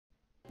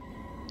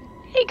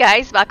Hey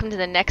guys, welcome to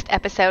the next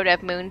episode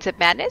of Moons of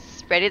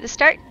Madness. Ready to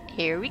start?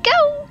 Here we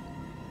go!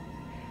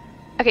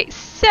 Okay,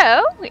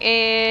 so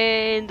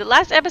in the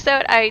last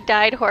episode I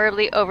died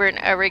horribly over and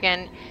over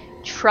again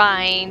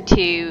trying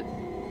to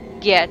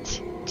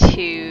get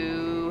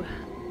to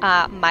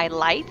my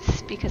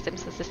lights because I'm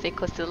supposed to stay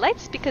close to the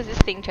lights because this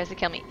thing tries to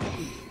kill me.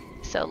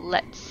 So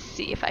let's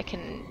see if I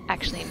can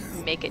actually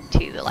make it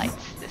to the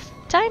lights this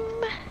time.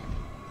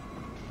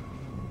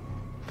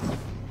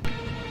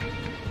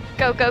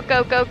 Go, go,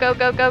 go, go, go,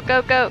 go, go,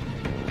 go, go.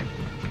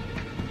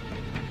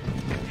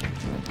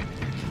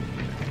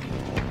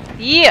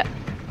 Yeah!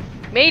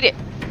 Made it!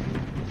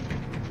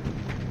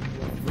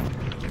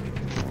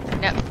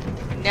 No,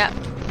 no,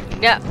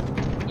 no.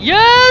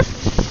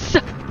 Yes!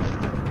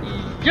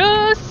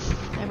 Yes!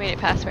 I made it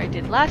past where I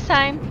did last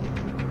time.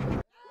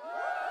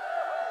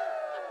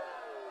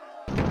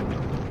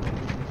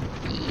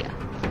 Yeah.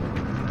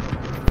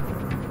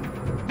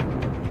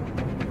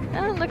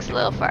 Oh, it looks a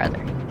little farther.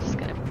 Just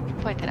gonna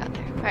point it out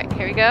there. Alright,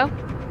 here we go.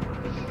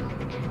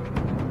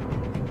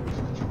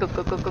 Go,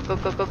 go, go, go, go,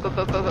 go, go, go,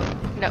 go, go, go.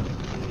 No.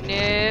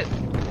 No.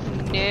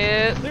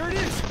 No. There it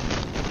is!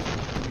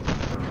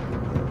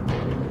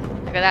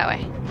 I go that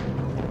way.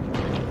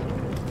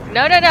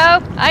 No, no, no!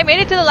 I made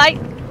it to the light!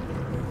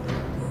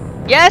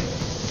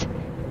 Yes!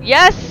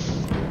 Yes!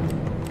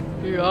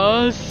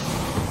 Yes!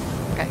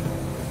 Okay.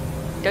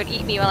 Don't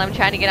eat me while I'm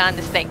trying to get on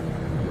this thing.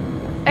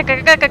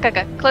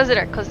 Close the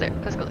door, close the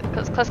door. Close, close,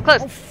 close, close,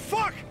 close. Oh,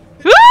 fuck!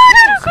 Close,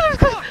 close,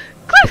 close,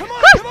 Come on,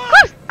 close, come on!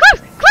 close,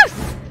 close,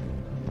 close!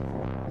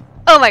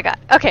 Oh my god,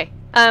 okay.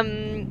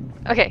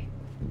 Okay.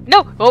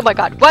 No! Oh my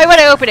god, why would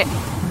I open it?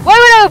 Why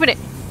would I open it?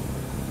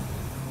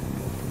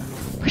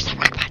 Where's the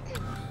wrong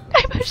button?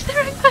 I pushed the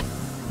wrong button.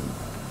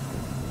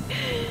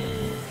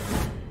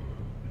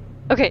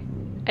 Okay,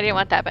 I didn't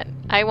want that button.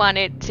 I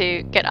wanted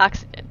to get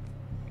oxygen.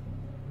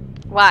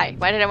 Why?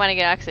 Why did I want to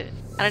get oxygen?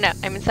 I don't know.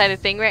 I'm inside a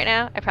thing right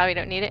now. I probably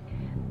don't need it,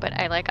 but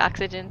I like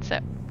oxygen, so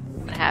I'm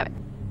gonna have it.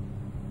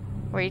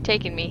 Where are you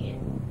taking me?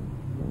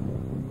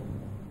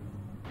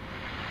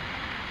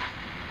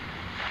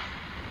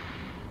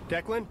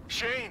 Declan?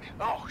 Shane!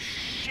 Oh,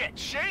 shit!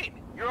 Shane!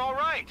 You're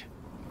alright!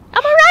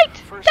 I'm alright!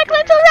 First good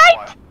Declan's news in a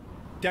alright! while.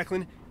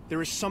 Declan,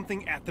 there is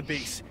something at the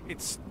base.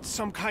 It's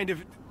some kind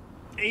of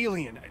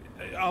alien,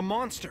 a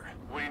monster.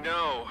 We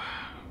know.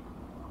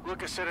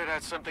 Lucas said it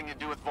had something to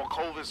do with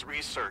Volkova's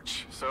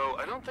research, so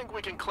I don't think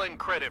we can claim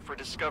credit for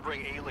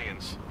discovering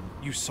aliens.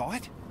 You saw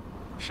it?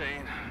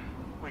 Shane,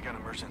 we got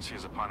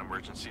emergencies upon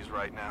emergencies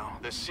right now.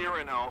 The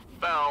Cyrano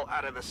fell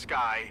out of the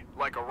sky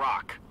like a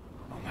rock.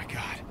 Oh my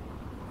god.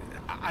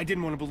 I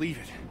didn't want to believe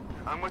it.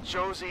 I'm with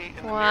Josie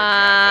in the What?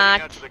 Meerkat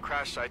heading out to the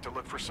crash site to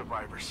look for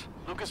survivors.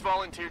 Lucas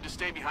volunteered to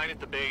stay behind at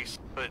the base,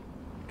 but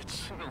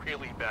it's in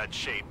really bad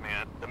shape,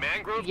 man. The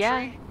mangrove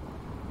tree,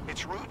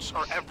 its roots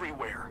are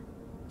everywhere,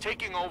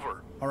 taking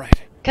over.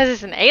 Alright, Because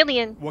it's an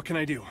alien. what can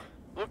I do?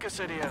 Lucas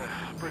said he had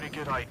a pretty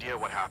good idea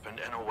what happened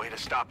and a way to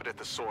stop it at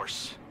the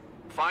source.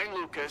 Find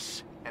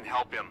Lucas and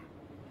help him.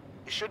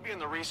 He should be in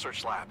the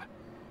research lab.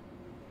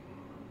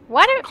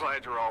 Why do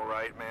Glad you're all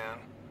right, man.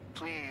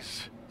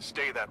 Please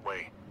stay that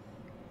way.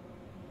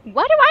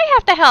 I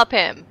have to help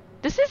him?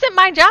 This isn't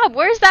my job.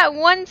 Where's that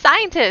one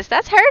scientist?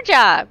 That's her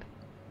job.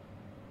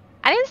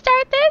 I didn't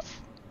start this.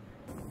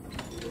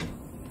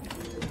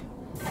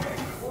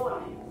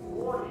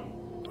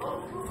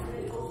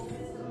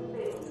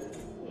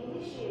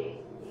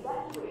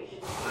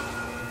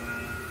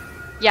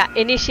 Yeah,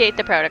 initiate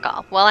the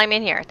protocol. While I'm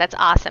in here. That's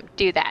awesome.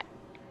 Do that.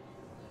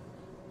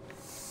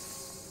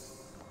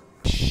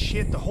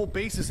 Shit, the whole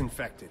base is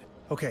infected.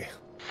 Okay.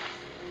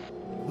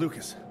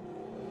 Lucas.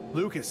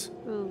 Lucas.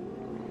 Ooh.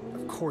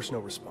 Of course no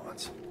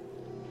response.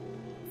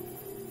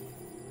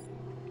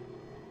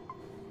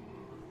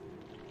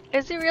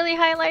 Is it really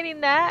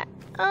highlighting that?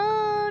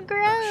 Oh,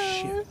 gross.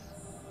 Oh shit.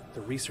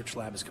 The research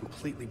lab is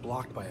completely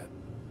blocked by a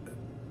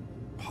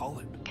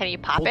polyp. Can you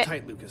pop Hold it?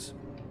 tight, Lucas.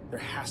 There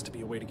has to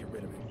be a way to get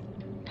rid of it.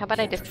 How about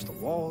I Can't just... touch the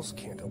walls,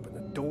 can't open the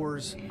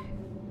doors.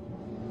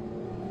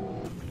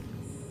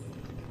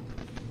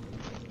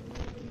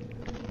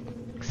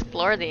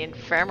 explore the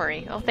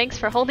infirmary. Oh, thanks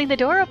for holding the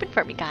door open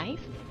for me, guys.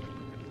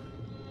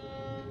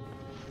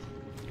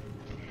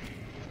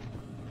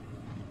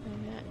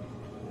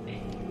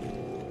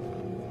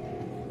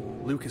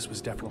 Lucas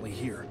was definitely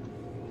here.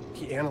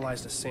 He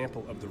analyzed a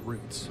sample of the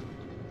roots.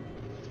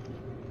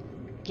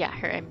 Yeah,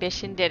 her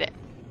ambition did it.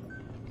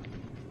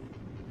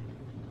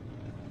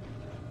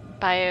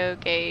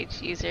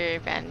 Biogauge user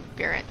Van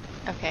Buren.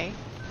 Okay.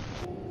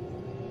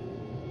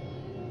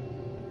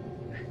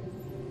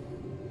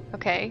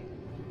 Okay.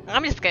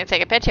 I'm just gonna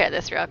take a picture of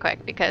this real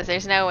quick because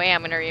there's no way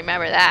I'm gonna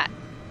remember that.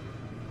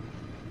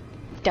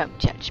 Don't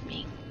judge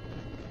me.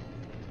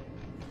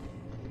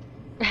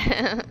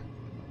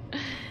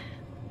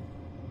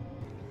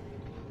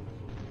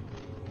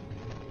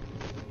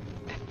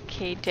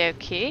 Okie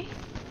dokie.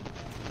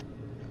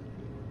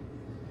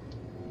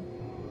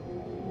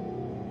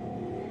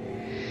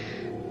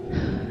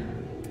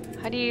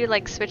 How do you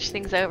like switch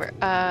things over?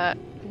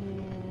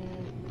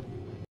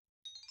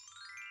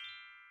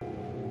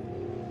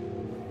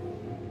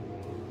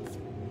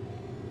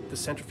 The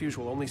centrifuge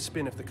will only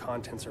spin if the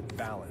contents are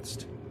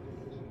balanced.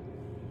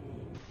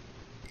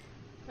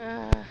 The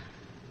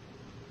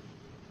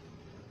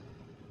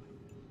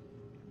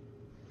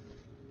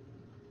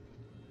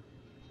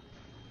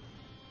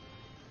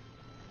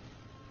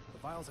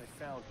vials I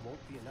found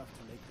won't be enough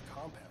to make the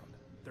compound.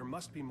 There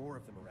must be more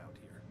of them around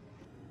here.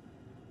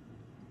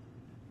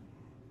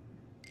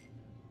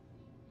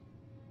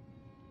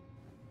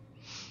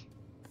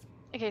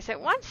 Okay, so it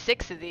wants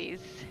 6 of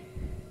these.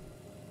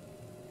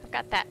 I've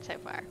got that so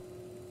far.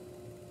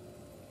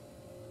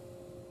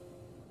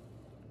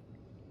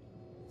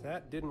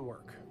 That didn't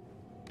work.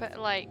 But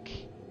like,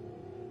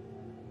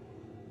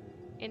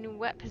 in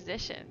what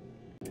position?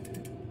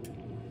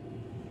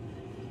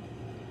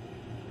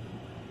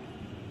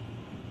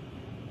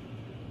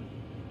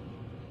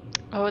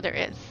 Oh, there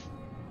is.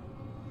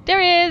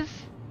 There is!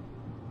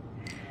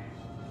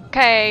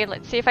 Okay,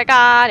 let's see if I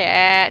got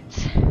it.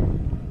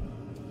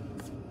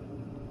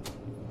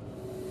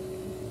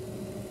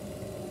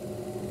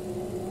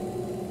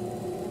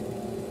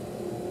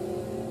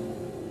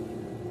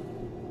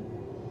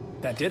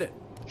 That did it.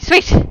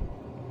 Sweet!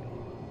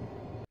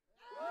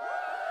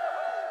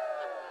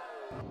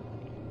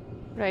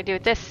 What do I do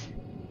with this?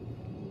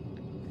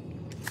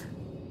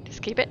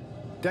 Just keep it?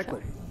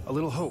 Declan, a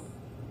little hope.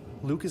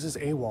 Lucas is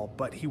AWOL,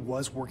 but he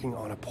was working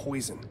on a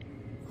poison.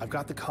 I've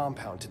got the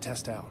compound to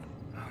test out.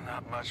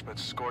 Not much but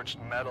scorched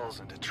metals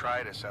and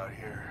detritus out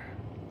here.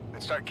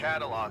 I'd start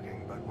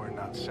cataloging, but we're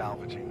not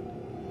salvaging.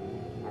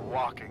 We're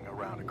walking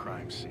around a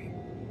crime scene.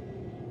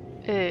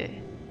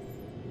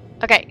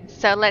 Okay,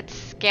 so let's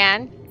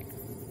scan.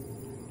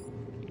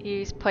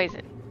 Use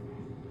poison.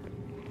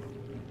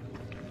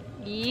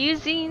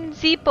 Using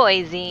the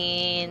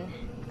poison.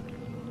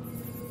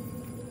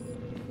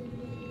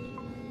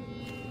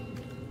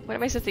 What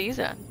am I supposed to use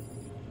it on?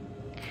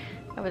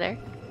 Over there.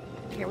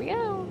 Here we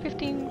go.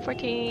 15,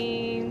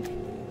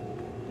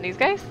 14. These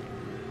guys?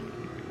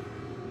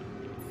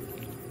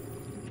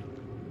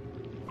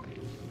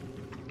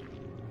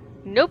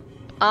 Nope.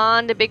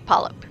 On the big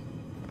polyp.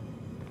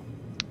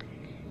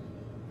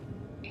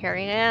 Here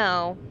we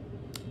go.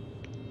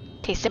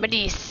 Taste some of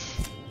these.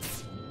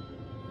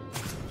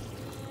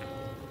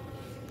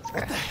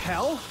 What the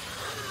hell?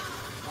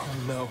 Oh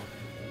no.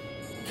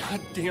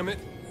 God damn it.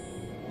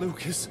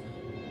 Lucas.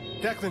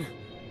 Declan.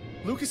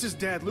 Lucas is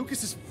dead.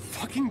 Lucas is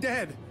fucking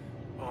dead.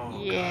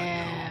 Oh,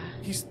 Yeah.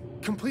 God, He's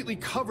completely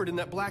covered in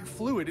that black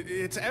fluid.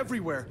 It's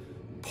everywhere.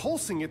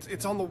 Pulsing.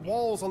 It's on the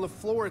walls, on the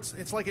floor.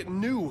 It's like it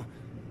knew.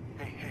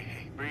 no.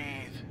 Hey, breathe.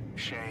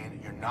 Shane,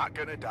 you're not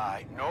gonna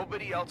die.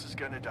 Nobody else is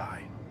gonna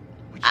die.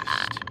 We just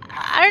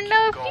I don't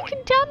know if going. you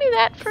can tell me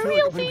that for I feel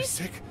like I'm gonna be realsies.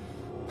 sick.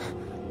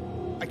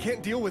 I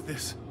can't deal with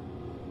this.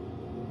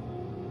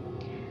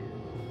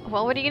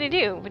 Well, what are you gonna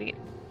do? What are you...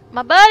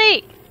 My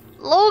buddy!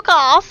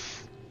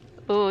 Lucas!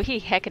 Oh, he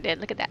hecka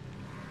did. Look at that.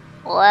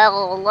 Alright,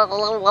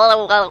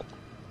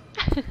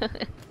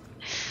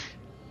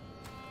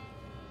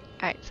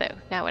 so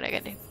now what I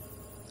gotta do?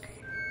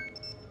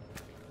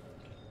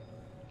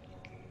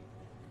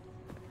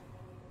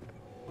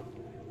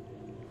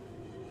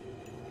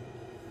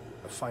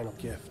 A final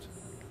gift.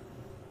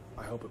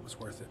 I hope it was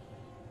worth it.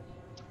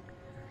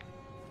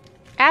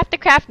 I have to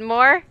craft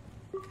more?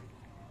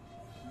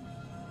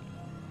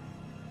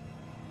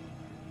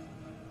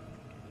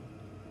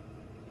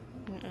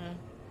 Mm-mm.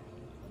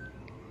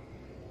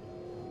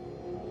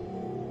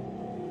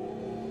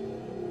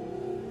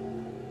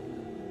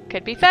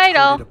 Could be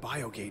fatal. Created a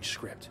biogauge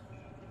script.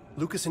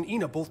 Lucas and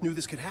Ina both knew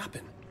this could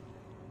happen.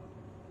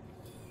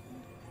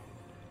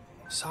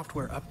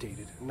 Software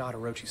updated, not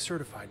Orochi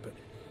certified, but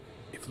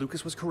if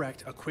Lucas was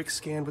correct, a quick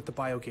scan with the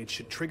biogauge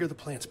should trigger the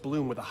plant's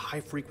bloom with a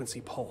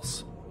high-frequency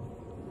pulse.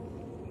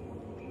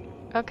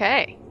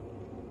 Okay.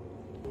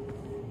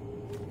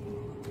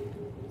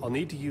 I'll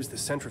need to use the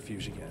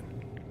centrifuge again.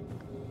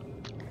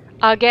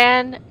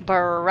 Again,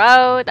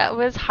 bro, that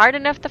was hard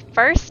enough the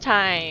first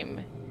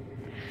time.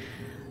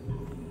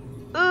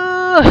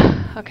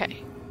 Ooh,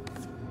 okay.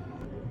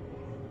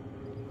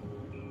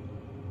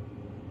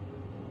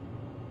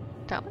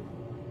 That one.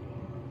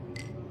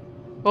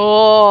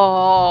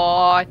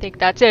 Oh, I think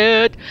that's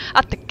it.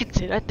 I think it's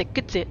it. I think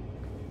it's it.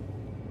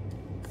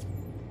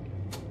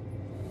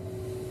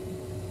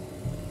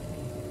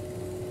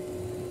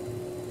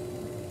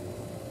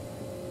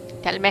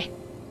 Tell me.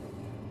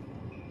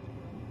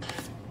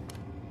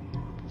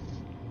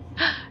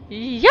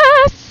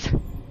 Yes!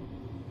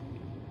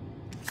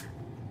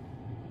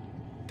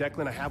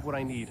 Declan, I have what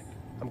I need.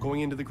 I'm going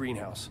into the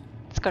greenhouse.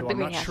 Let's go to Though the I'm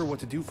not greenhouse. sure what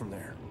to do from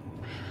there.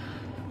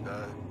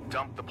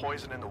 Dump the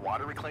poison in the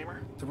water reclaimer?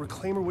 The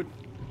reclaimer would...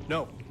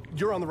 No,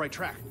 you're on the right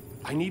track.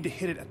 I need to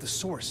hit it at the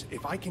source.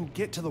 If I can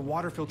get to the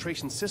water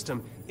filtration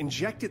system,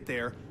 inject it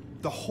there,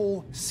 the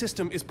whole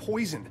system is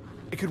poisoned.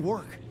 It could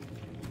work.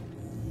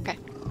 Okay.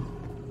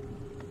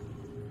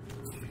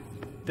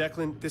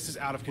 Declan, this is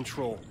out of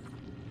control.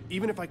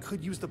 Even if I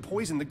could use the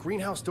poison, the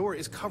greenhouse door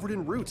is covered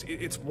in roots.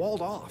 It's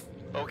walled off.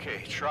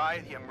 Okay, try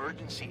the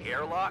emergency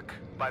airlock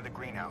by the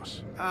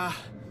greenhouse.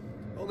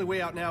 Only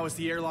way out now is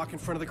the airlock in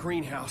front of the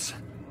greenhouse.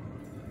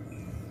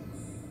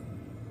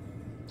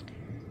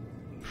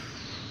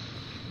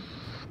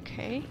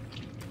 Okay.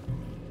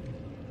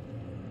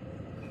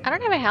 I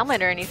don't have a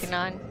helmet or anything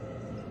on.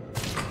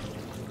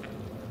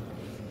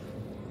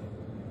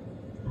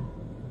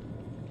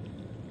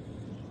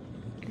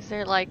 Is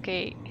there like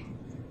a...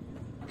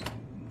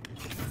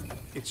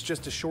 It's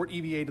just a short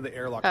EVA to the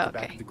airlock Oh, at the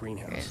back okay. of the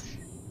greenhouse. Yes.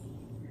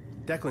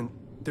 Declan,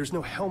 there's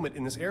no helmet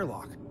in this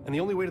airlock, and the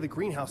only way to the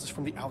greenhouse is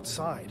from the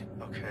outside.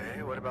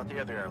 Okay, what about the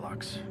other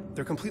airlocks?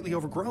 They're completely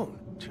overgrown.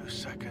 2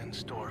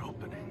 seconds, door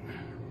opening.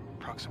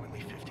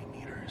 Approximately 50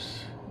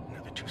 meters.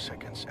 Another 2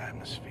 seconds,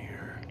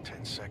 atmosphere.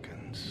 10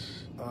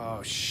 seconds.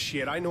 Oh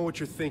shit, I know what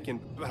you're thinking,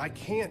 but I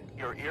can't.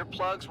 Your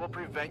earplugs will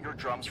prevent your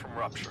drums from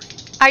rupturing.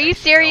 Are you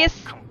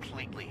serious?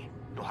 Completely.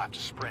 You'll have to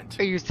sprint.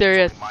 Are you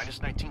serious? It's only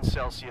minus 19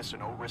 Celsius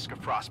and no risk of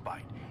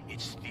frostbite.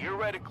 It's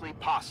theoretically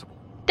possible.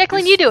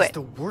 Declan, you do This is it.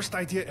 the worst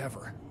idea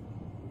ever.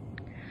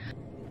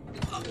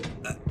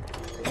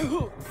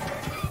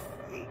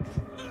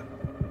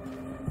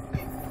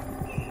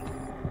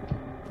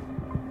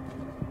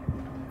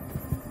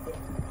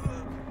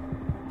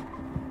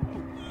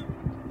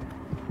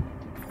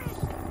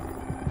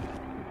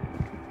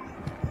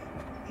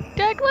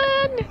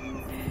 Declan!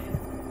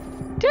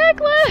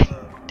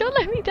 Declan! Don't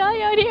let me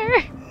die out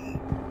here!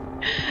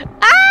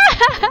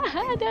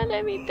 Ah! Don't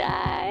let me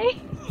die!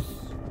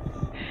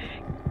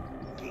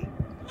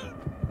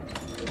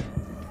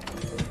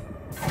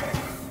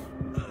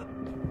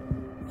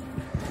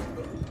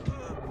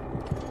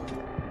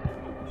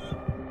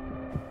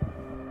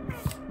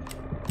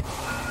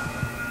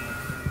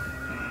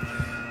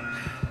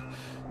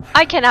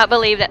 I cannot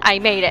believe that I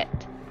made it.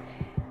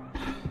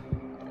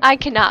 I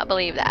cannot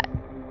believe that.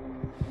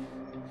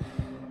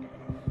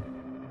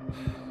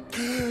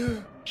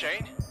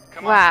 Shane,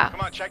 come Wow. on.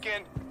 Come on, check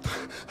in.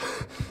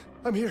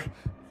 I'm here.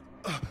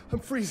 I'm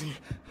freezing.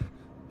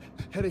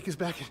 Headache is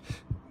back.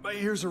 My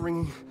ears are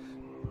ringing.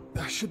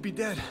 I should be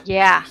dead.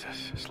 Yeah.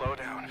 Jesus, slow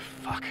down.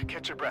 Fuck,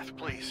 catch your breath,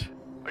 please.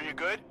 Are you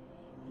good?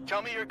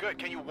 Tell me you're good.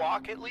 Can you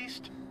walk at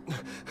least?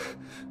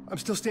 I'm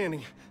still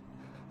standing.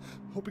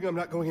 Hoping I'm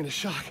not going into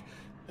shock.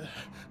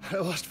 I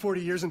lost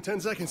 40 years in 10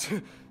 seconds.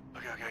 Okay,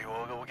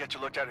 we'll get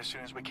you looked at as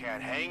soon as we can.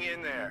 Hang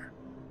in there.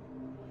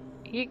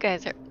 You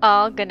guys are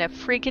all gonna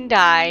freaking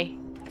die.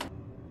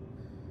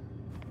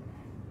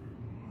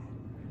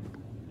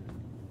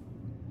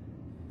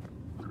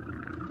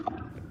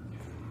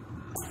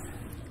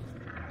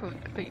 Are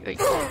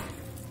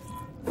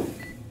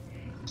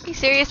you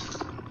serious?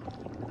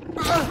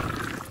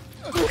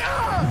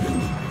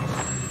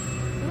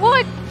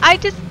 What?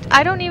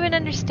 I don't even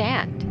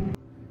understand.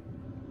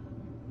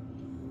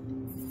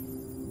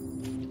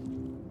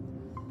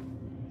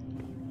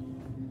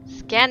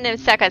 Scan them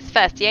suckers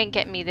first. You ain't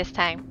getting me this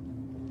time.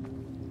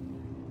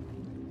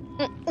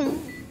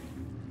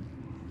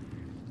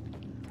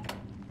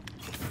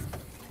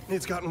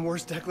 It's gotten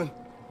worse, Declan.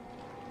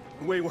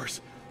 Way worse.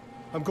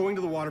 I'm going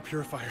to the water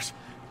purifiers.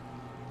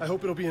 I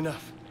hope it'll be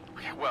enough.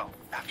 Okay, well,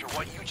 after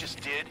what you just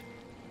did,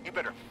 you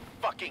better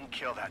fucking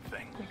kill that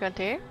thing. You going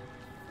to?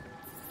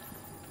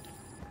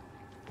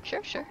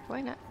 Sure.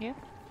 Why not? Yeah.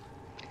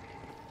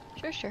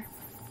 Sure.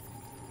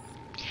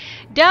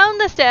 Down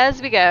the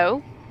stairs we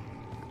go.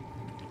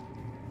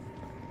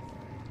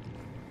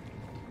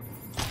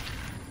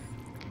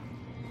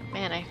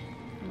 Man, I'm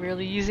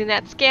really using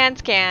that scan.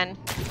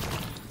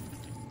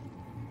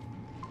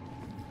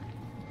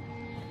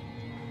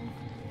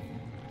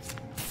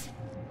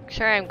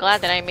 Sure, I'm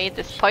glad that I made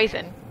this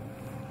poison.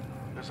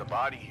 There's a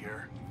body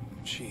here.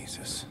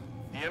 Jesus.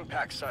 The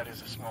impact site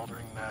is a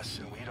smoldering mess,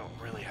 and we don't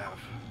really have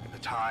the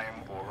time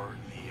or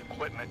the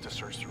equipment to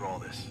search through all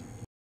this.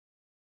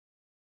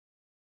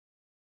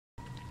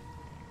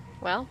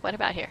 Well, what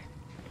about here?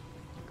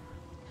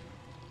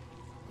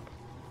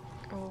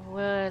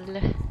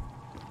 Well...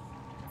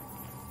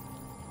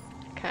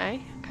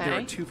 Okay. There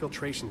are 2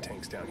 filtration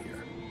tanks down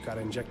here.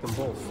 Gotta inject them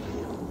both.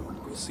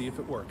 We'll see if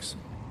it works.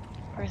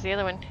 Where's the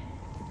other one?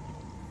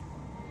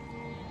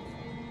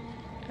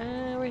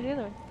 Where's the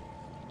other one?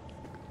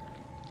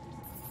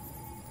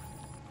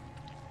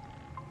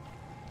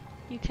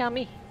 You tell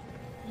me.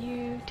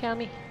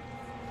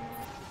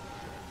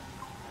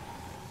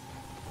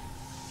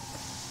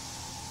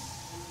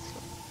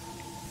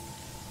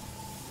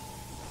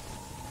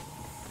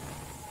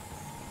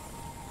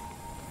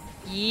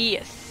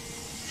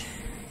 Yes.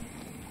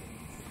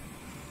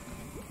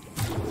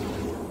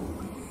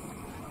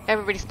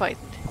 Everybody's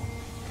poisoned.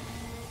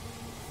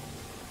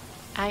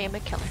 I am a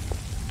killer.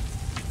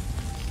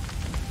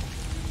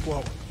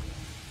 Whoa.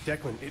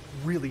 Declan, it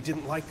really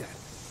didn't like that.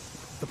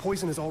 The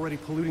poison is already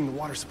polluting the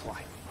water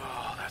supply.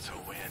 Oh, that's a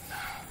win.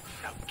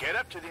 Now get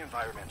up to the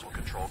environmental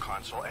control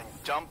console and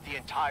dump the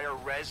entire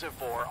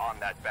reservoir on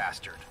that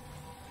bastard.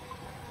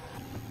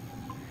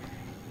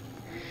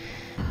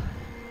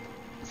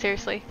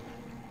 Seriously?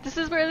 This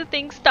is where the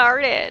thing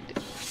started.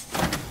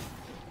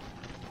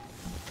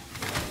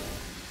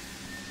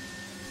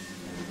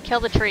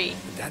 Kill the tree.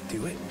 Did that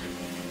do it?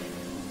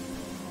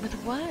 With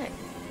what?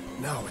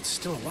 No, it's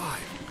still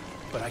alive.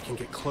 But I can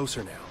get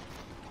closer now.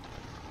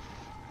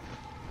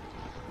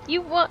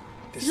 You what?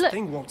 This Look.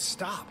 thing won't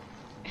stop.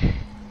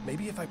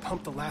 Maybe if I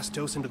pump the last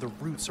dose into the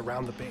roots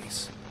around the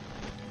base.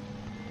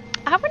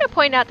 I want to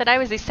point out that I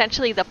was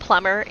essentially the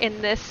plumber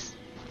in this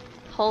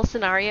whole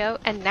scenario,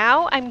 and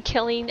now I'm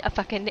killing a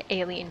fucking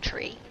alien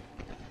tree.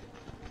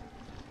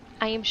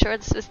 I am sure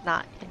this was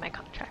not in my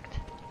contract.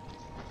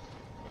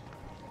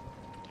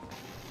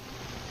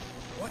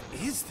 What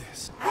is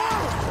this?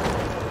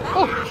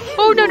 Oh!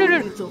 Oh, no, no, no,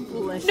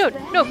 no! No,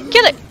 no!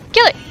 Kill it!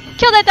 Kill it!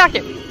 Kill that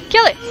doctor!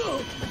 Kill it!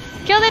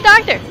 Kill that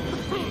doctor!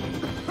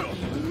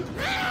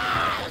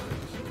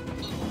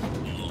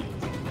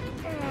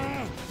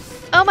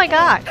 Oh my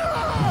god!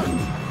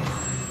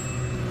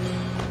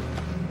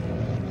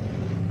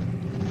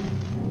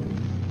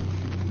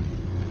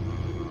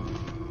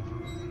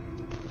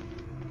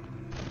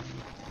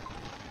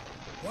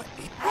 What?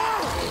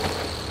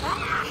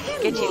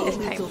 Get you this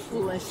time.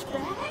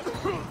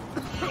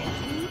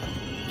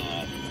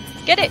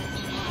 Get it!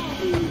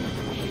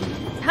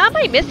 How am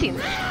I missing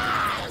this?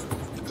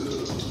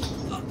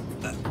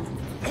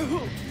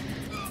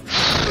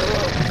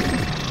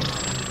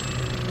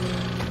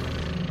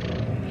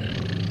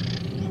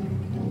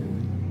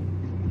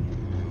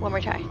 One more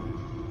try.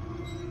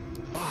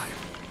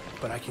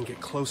 But I can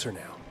get closer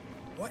now.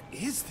 What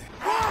is this?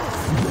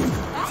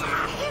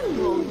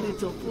 Hello,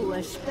 little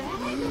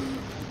flashback.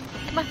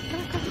 Come on, come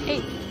on, come on.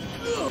 Hey.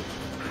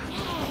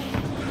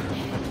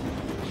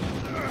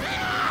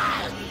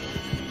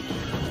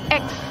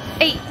 X,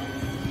 8.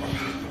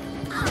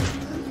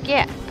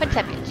 Yeah, punch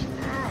that bitch.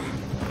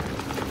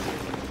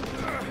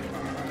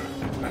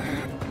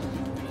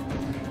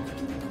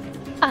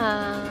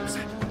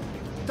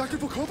 Dr.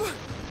 Volkova?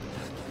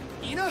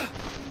 Ina?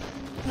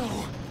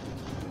 No.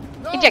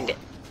 No. Eject it.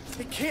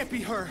 It can't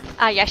be her.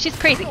 Yeah, she's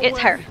crazy. No It's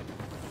way. her.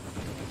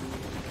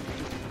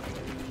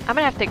 I'm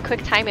gonna have to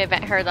quick time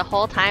event her the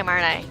whole time,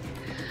 aren't I?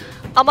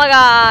 Oh my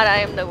god, I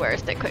am the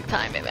worst at quick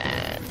time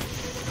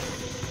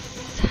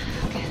events.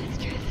 Okay, let's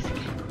try this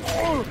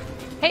again.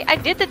 Hey, I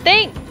did the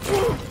thing!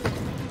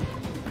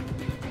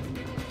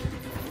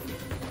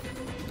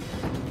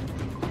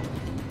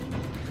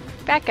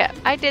 Back up.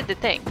 I did the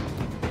thing.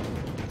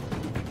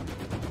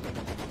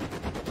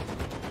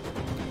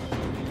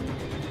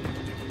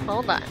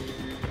 Hold on.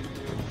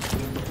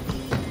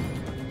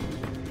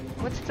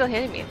 What's still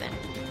hitting me then?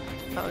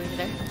 Oh, over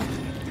there.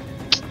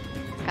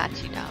 Got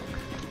you, dog.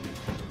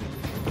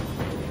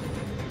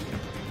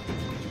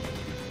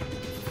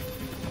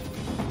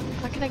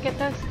 How can I get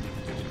those?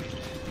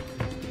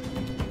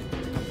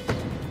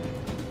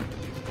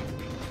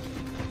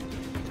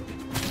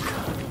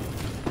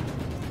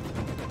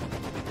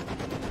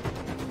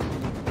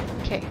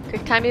 Okay,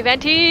 quick time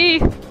eventy!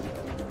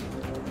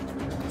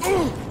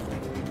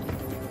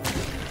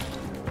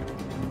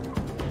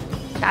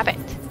 Stop it.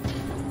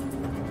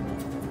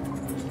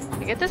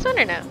 Can I get this one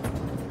or no?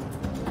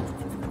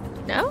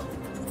 No?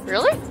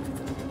 Really?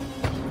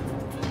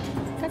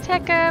 Let's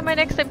hack my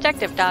next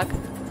objective, dog.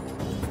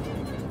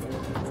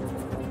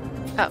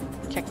 Oh,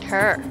 checked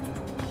her.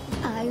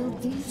 I'll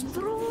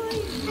destroy.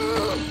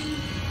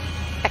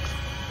 X.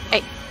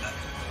 Hey.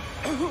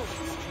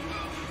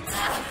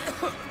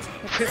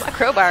 A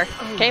crowbar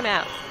came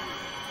out.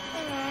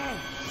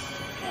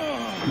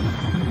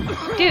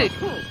 Dude.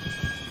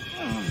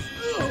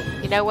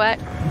 You know what?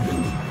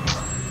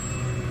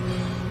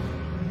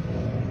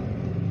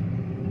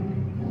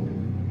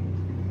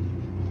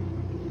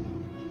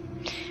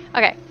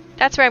 Okay,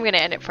 that's where I'm going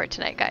to end it for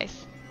tonight,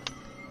 guys.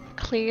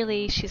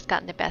 Clearly, she's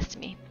gotten the best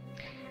of me.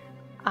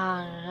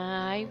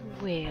 I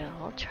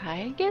will try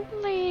again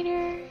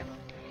later.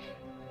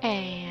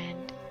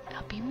 And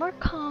I'll be more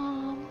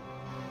calm.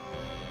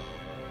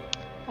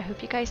 I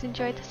hope you guys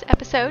enjoyed this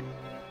episode.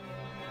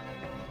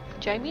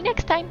 Join me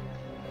next time.